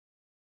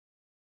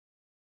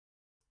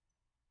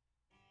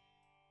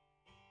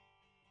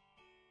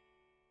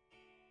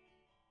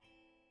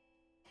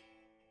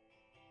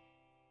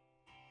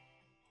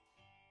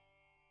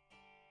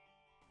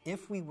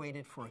If we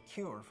waited for a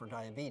cure for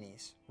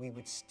diabetes, we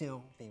would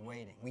still be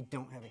waiting. We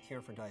don't have a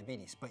cure for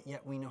diabetes, but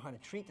yet we know how to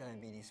treat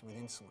diabetes with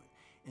insulin.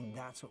 And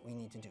that's what we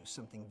need to do,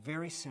 something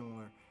very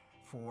similar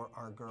for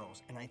our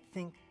girls. And I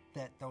think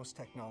that those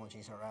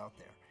technologies are out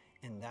there.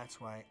 And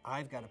that's why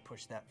I've got to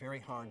push that very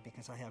hard,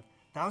 because I have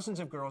thousands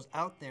of girls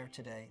out there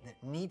today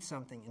that need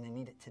something, and they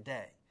need it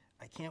today.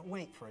 I can't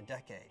wait for a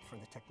decade for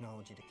the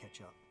technology to catch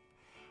up.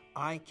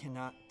 I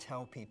cannot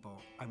tell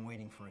people I'm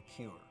waiting for a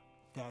cure.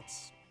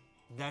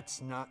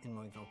 That's not in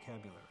my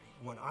vocabulary.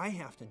 What I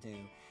have to do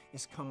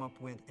is come up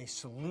with a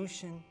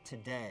solution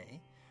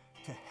today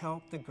to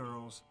help the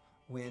girls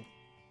with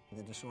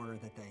the disorder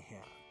that they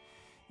have.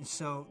 And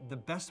so the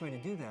best way to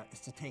do that is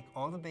to take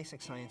all the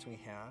basic science we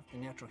have, the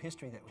natural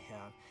history that we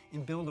have,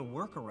 and build a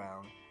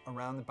workaround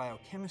around the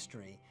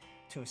biochemistry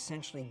to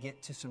essentially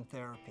get to some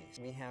therapies.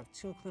 We have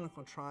 2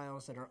 clinical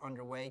trials that are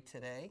underway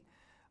today.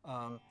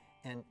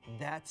 And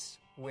that's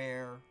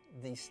where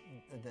the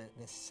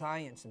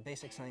science, the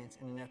basic science,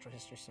 and the natural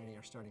history study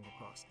are starting to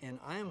cross. And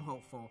I am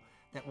hopeful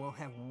that we'll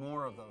have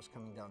more of those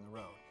coming down the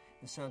road.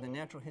 And so the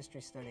natural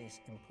history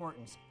study's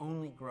importance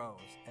only grows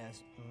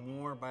as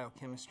more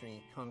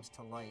biochemistry comes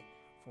to light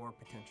for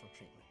potential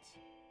treatment.